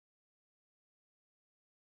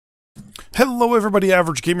Hello everybody,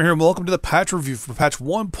 Average Gamer here, and welcome to the patch review for patch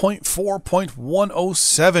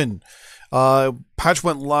 1.4.107. Patch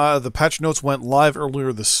went live. The patch notes went live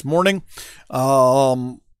earlier this morning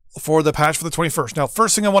for the patch for the 21st. Now,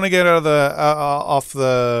 first thing I want to get out of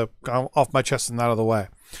the off my chest and out of the way.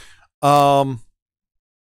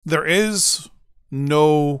 There is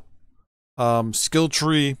no skill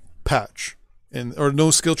tree patch, or no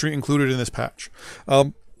skill tree included in this patch.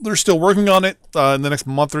 They're still working on it. In the next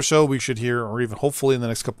month or so, we should hear, or even hopefully in the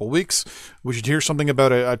next couple of weeks, we should hear something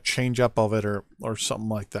about a change up of it or something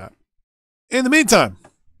like that. In the meantime,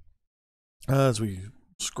 as we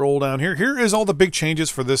scroll down here, here is all the big changes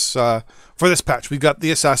for this patch. We got the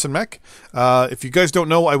Assassin mech. If you guys don't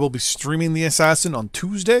know, I will be streaming the Assassin on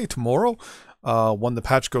Tuesday, tomorrow, when the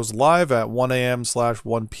patch goes live at 1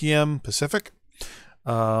 a.m/1 p.m. Pacific,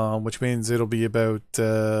 which means it'll be about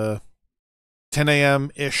 10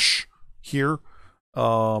 a.m.-ish here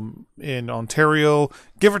in Ontario.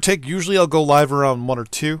 Give or take, usually I'll go live around 1 or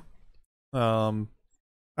 2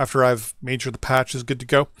 after I've made sure the patch is good to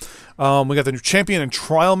go. We got the new champion and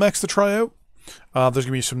trial mechs to try out. There's going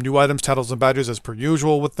to be some new items, titles, and badges as per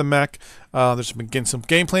usual with the mech. There's been some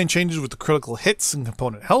gameplay changes with the critical hits and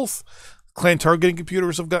component health. Clan targeting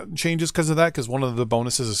computers have gotten changes because of that, because one of the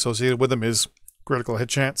bonuses associated with them is critical hit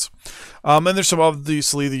chance. And there's some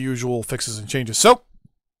obviously the usual fixes and changes. So,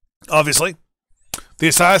 obviously, the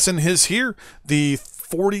Assassin is here. The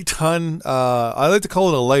 40-ton, I like to call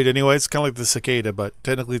it a light anyway. It's kind of like the Cicada, but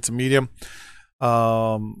technically it's a medium.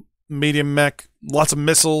 Medium mech, lots of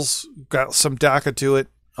missiles, got some DACA to it.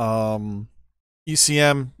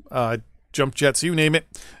 ECM, jump jets, you name it.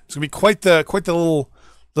 It's gonna be quite the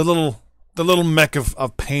little mech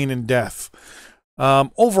of pain and death.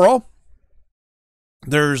 Overall,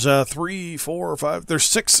 there's 3, 4, 5. There's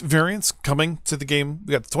 6 variants coming to the game.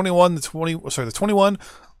 We got the 21, the 21,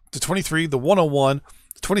 the 23, the 101,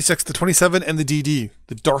 the 26, the 27, and the DD,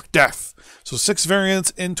 the Dark Death. So 6 variants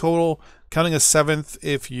in total, counting a 7th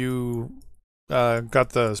if you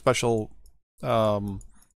got the special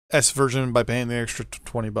S version by paying the extra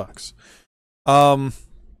 $20.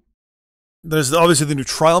 There's obviously the new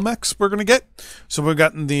trial mechs we're gonna get. So we've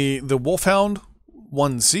gotten the Wolfhound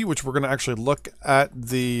 1C, which we're going to actually look at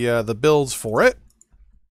the builds for it.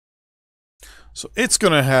 So it's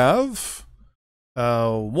going to have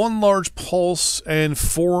 1 large pulse and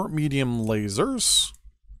 4 medium lasers.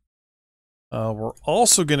 We're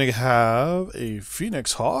also going to have a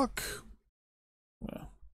Phoenix Hawk.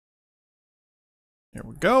 Here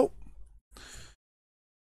we go.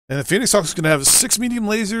 And the Phoenix Hawk is going to have 6 medium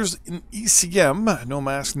lasers in ECM. No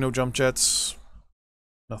mask, no jump jets.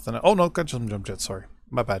 Nothing. Oh no, got some jump jets. Sorry,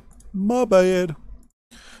 my bad. My bad.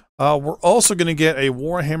 We're also gonna get a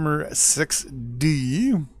Warhammer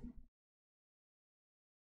 6D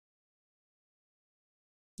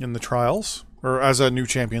in the trials, or as a new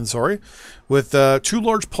champion. Sorry, with 2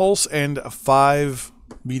 large pulse and 5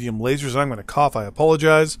 medium lasers. I'm gonna cough. I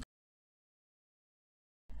apologize.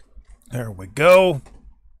 There we go.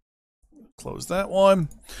 Close that one.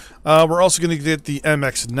 We're also going to get the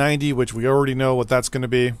MX90, which we already know what that's going to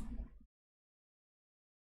be.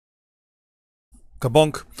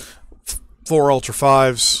 Kabunk. 4 Ultra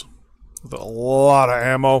 5s with a lot of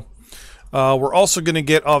ammo. We're also going to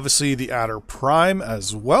get, obviously, the Adder Prime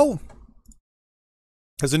as well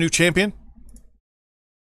as a new champion.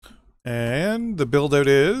 And the build out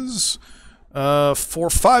is for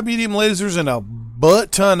 5 medium lasers and a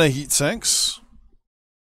butt ton of heat sinks.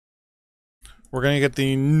 We're going to get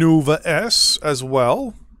the Nova S as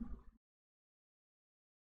well.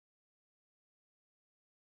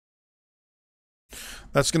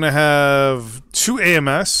 That's going to have 2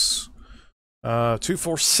 AMS, 2,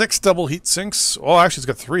 4, 6 double heat sinks. Oh, actually, it's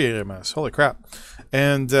got 3 AMS. Holy crap.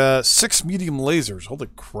 And 6 medium lasers. Holy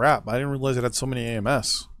crap. I didn't realize it had so many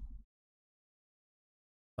AMS.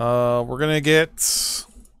 We're going to get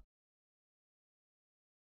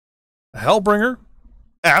a Hellbringer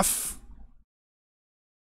F.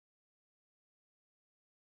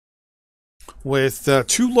 With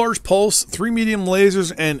 2 large pulse, 3 medium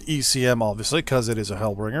lasers, and ECM, obviously, because it is a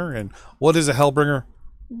Hellbringer. And what is a Hellbringer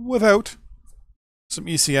without some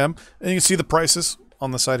ECM? And you can see the prices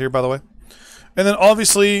on the side here, by the way. And then,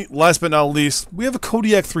 obviously, last but not least, we have a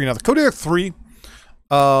Kodiak 3. Now, the Kodiak 3,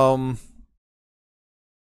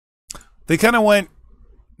 they kind of went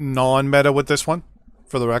non-meta with this one,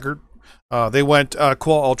 for the record. They went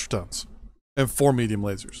Qual Ultratons and 4 medium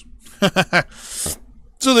lasers.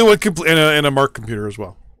 So they went in a Mark computer as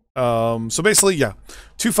well. So basically, yeah,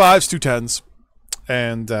 2 5s, 2 10s,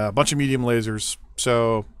 and a bunch of medium lasers.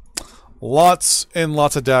 So Lots and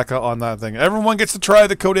lots of DACA on that thing. Everyone gets to try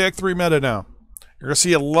the Kodiak 3 meta now. You're going to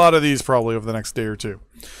see a lot of these probably over the next day or two.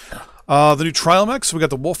 The new trial mechs, we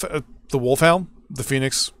got the Wolfhound, the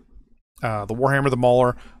Phoenix, the Warhammer, the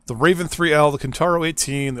Mauler, the Raven 3L, the Kentaro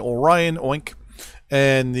 18, the Orion Oink,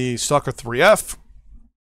 and the Stalker 3F.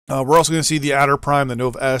 We're also going to see the Adder Prime, the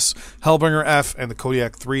Nova S, Hellbringer F, and the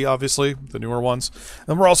Kodiak 3, obviously, the newer ones.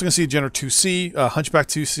 And we're also going to see Jenner 2C, Hunchback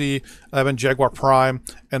 2C, and Jaguar Prime,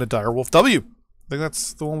 and a Direwolf W. I think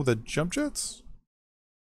that's the one with the jump jets?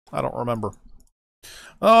 I don't remember.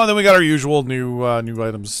 Oh, then we got our usual new items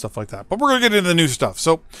and stuff like that. But we're going to get into the new stuff.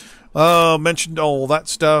 So, mentioned all that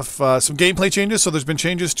stuff. Some gameplay changes. So there's been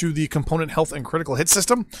changes to the component health and critical hit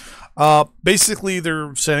system. Basically,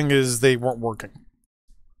 they're saying is they weren't working.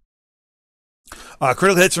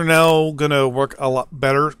 Critical hits are now going to work a lot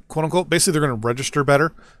better, quote unquote. Basically, they're going to register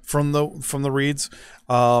better from the reads.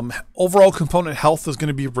 Overall component health is going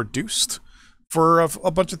to be reduced for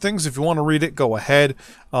a bunch of things. If you want to read it, go ahead.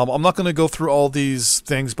 I'm not going to go through all these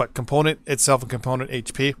things, but component itself and component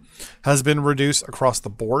HP has been reduced across the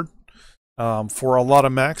board for a lot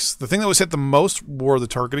of mechs. The thing that was hit the most were the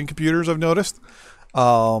targeting computers, I've noticed.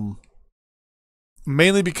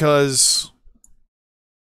 Mainly because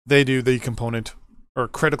they do the component or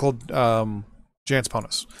critical chance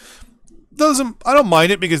bonus. I don't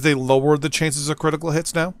mind it because they lowered the chances of critical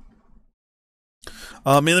hits now.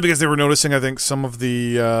 Mainly because they were noticing, I think, some of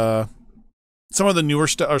the newer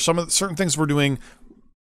stuff, or certain things were doing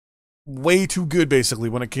way too good, basically,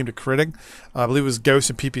 when it came to critting. I believe it was Gauss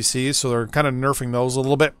and PPCs, so they're kind of nerfing those a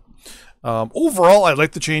little bit. Overall, I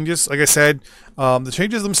like the changes. Like I said, the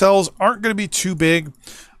changes themselves aren't going to be too big,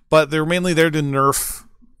 but they're mainly there to nerf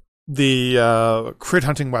the crit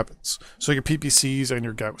hunting weapons. So your PPCs and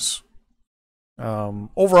your Gauss.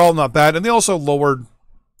 Overall, not bad. And they also lowered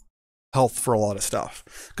health for a lot of stuff.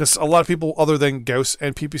 Because a lot of people, other than Gauss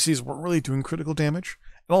and PPCs, weren't really doing critical damage.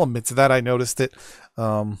 And I'll admit to that, I noticed it.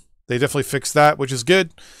 They definitely fixed that, which is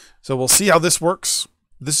good. So we'll see how this works.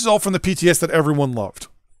 This is all from the PTS that everyone loved.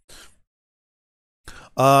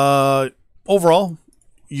 Overall,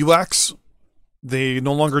 UX, they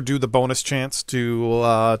no longer do the bonus chance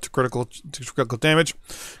to critical damage.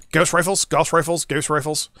 Gauss rifles, Gauss rifles.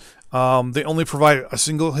 They only provide a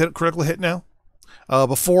single critical hit now.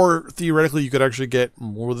 Before, theoretically, you could actually get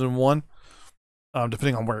more than one,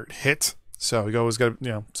 depending on where it hit. So you always got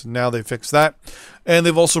to, so now they fixed that. And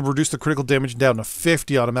they've also reduced the critical damage down to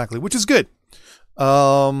 50 automatically, which is good.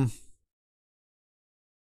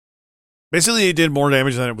 Basically, it did more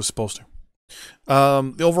damage than it was supposed to.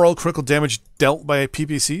 The overall critical damage dealt by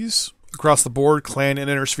PPCs across the board, clan and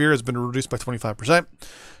inner sphere, has been reduced by 25%.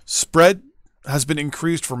 Spread has been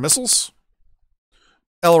increased for missiles.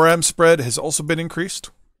 LRM spread has also been increased.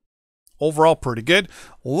 Overall, pretty good.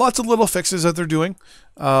 Lots of little fixes that they're doing.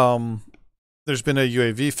 There's been a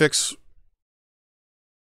UAV fix.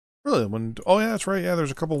 Really? Oh, yeah, that's right. Yeah,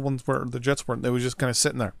 there's a couple of ones where the jets weren't. They were just kind of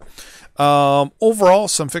sitting there. Overall,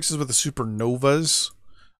 some fixes with the supernovas.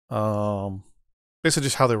 Basically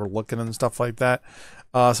just how they were looking and stuff like that.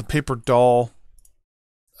 Some paper doll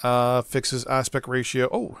fixes aspect ratio.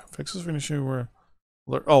 Oh, fixes for an issue where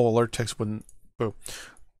alert text wouldn't. Boo.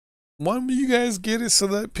 One of you guys get it so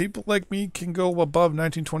that people like me can go above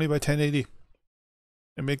 1920 by 1080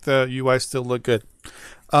 and make the UI still look good.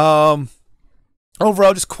 Overall,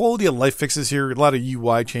 just quality of life fixes here. A lot of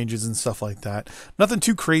UI changes and stuff like that. Nothing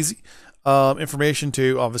too crazy. Information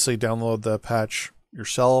to obviously download the patch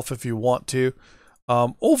yourself if you want to.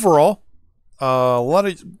 Overall,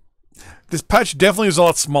 this patch definitely is a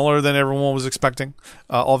lot smaller than everyone was expecting.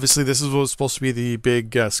 Obviously, this is what was supposed to be the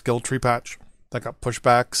big skill tree patch that got pushed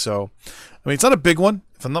back. So, I mean, it's not a big one.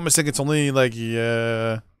 If I'm not mistaken, it's only like,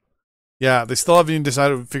 yeah, they still haven't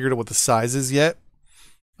even figured out what the size is yet.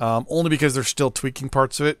 Only because they're still tweaking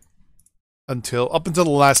parts of it up until the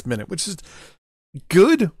last minute, which is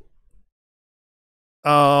good.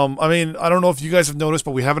 I mean, I don't know if you guys have noticed,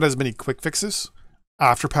 but we haven't as many quick fixes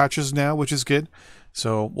after patches now, which is good.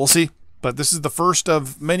 So we'll see. But this is the first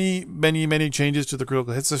of many, many, many changes to the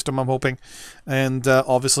critical hit system, I'm hoping. And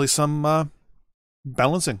obviously some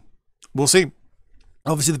balancing. We'll see.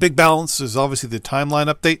 Obviously, the big balance is obviously the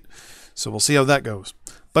timeline update. So we'll see how that goes.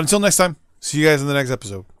 But until next time, see you guys in the next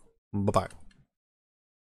episode. Bye-bye.